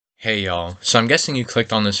Hey y'all, so I'm guessing you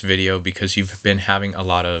clicked on this video because you've been having a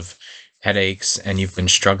lot of headaches and you've been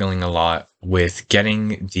struggling a lot with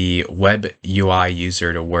getting the web UI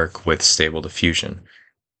user to work with Stable Diffusion.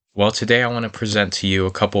 Well, today I want to present to you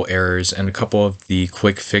a couple errors and a couple of the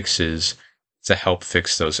quick fixes to help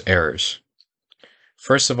fix those errors.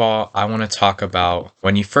 First of all, I want to talk about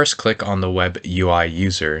when you first click on the web UI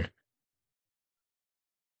user,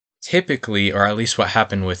 typically, or at least what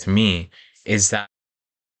happened with me, is that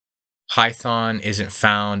Python isn't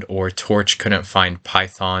found or Torch couldn't find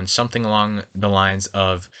Python, something along the lines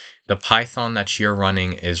of the Python that you're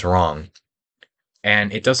running is wrong.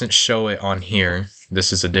 And it doesn't show it on here.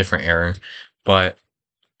 This is a different error, but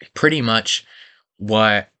pretty much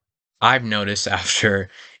what I've noticed after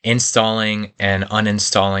installing and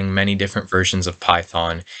uninstalling many different versions of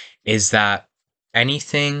Python is that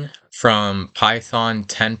anything from Python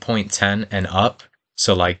 10.10 and up,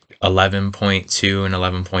 so like 11.2 and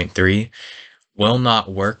 11.3, will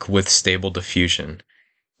not work with Stable Diffusion.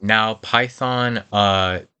 Now, Python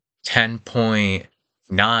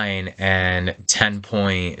 10.9 and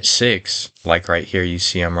 10.6, like right here, you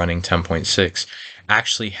see I'm running 10.6,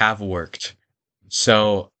 actually have worked.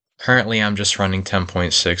 So currently I'm just running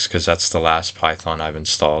 10.6 because that's the last Python I've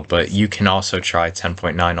installed, but you can also try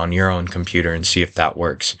 10.9 on your own computer and see if that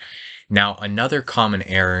works. Now, another common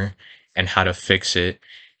error and how to fix it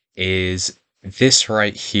is this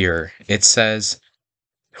right here. It says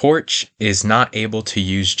Torch is not able to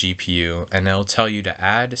use GPU, and it'll tell you to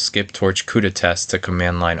add skip torch CUDA test to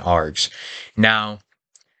command line args. Now,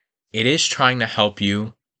 it is trying to help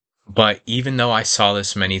you, but even though I saw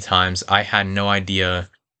this many times, I had no idea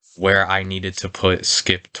where I needed to put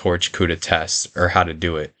skip torch CUDA test or how to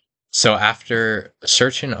do it. So after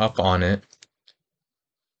searching up on it,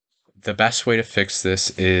 the best way to fix this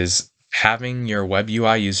is having your web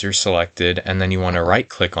UI user selected, and then you want to right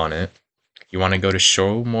click on it. You want to go to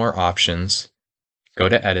show more options, go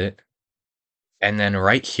to edit, and then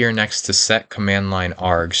right here next to set command line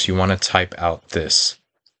args, you want to type out this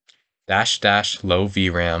 -- low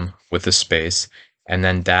VRAM with a space, and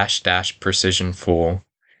then -- precision full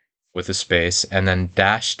with a space, and then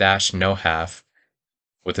 -- no half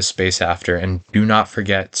with a space after, and do not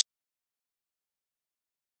forget to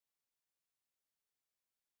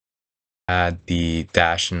add the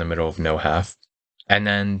dash in the middle of no half, and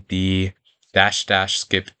then the --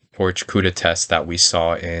 skip torch CUDA test that we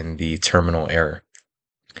saw in the terminal error.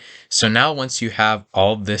 So now once you have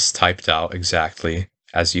all this typed out exactly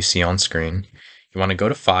as you see on screen, you want to go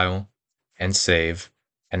to File and Save,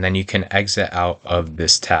 and then you can exit out of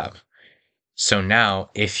this tab. So now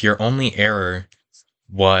if your only error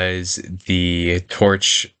was the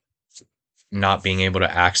torch not being able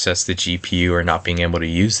to access the GPU or not being able to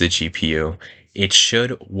use the GPU, it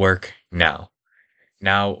should work now.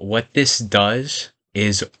 Now, what this does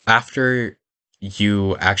is after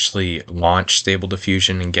you actually launch Stable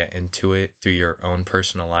Diffusion and get into it through your own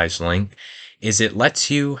personalized link, is it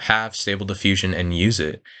lets you have Stable Diffusion and use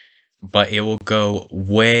it, but it will go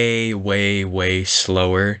way, way, way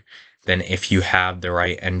slower than if you have the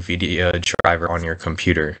right NVIDIA driver on your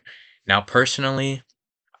computer. Now, personally,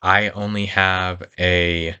 I only have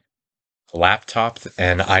a laptop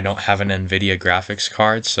and I don't have an NVIDIA graphics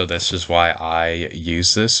card, so this is why I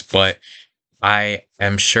use this, but I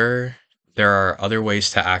am sure there are other ways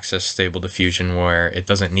to access Stable Diffusion where it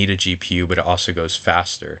doesn't need a GPU, but it also goes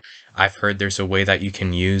faster. I've heard there's a way that you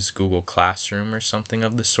can use Google Classroom or something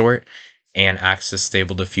of the sort and access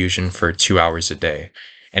Stable Diffusion for 2 hours a day.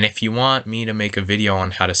 And if you want me to make a video on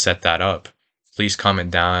how to set that up, please comment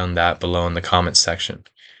down that below in the comments section.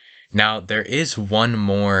 Now, there is one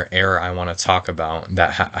more error I want to talk about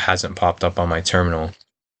that hasn't popped up on my terminal,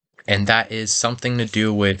 and that is something to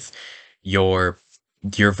do with your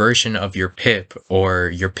version of your pip, or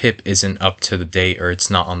your pip isn't up to the date or it's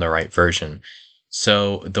not on the right version.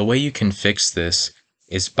 So the way you can fix this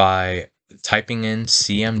is by typing in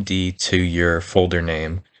cmd to your folder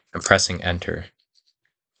name and pressing enter.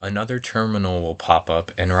 Another terminal will pop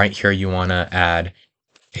up, and right here you want to add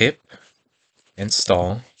pip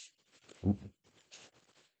install,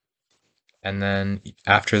 and then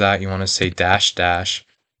after that you want to say --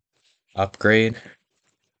 upgrade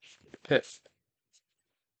pip.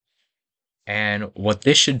 And what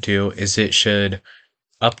this should do is it should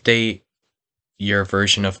update your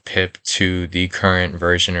version of pip to the current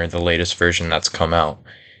version or the latest version that's come out.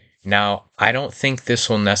 Now, I don't think this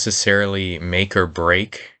will necessarily make or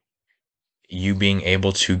break you being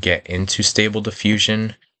able to get into Stable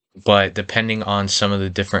Diffusion, but depending on some of the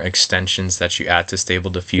different extensions that you add to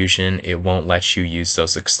Stable Diffusion, it won't let you use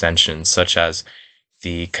those extensions, such as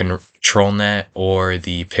the control net or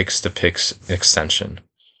the pix to pix extension.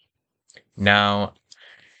 Now,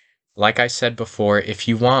 like I said before, if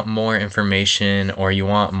you want more information or you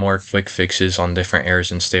want more quick fixes on different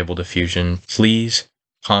errors in Stable Diffusion, please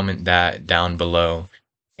comment that down below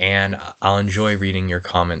and I'll enjoy reading your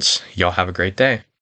comments. Y'all have a great day.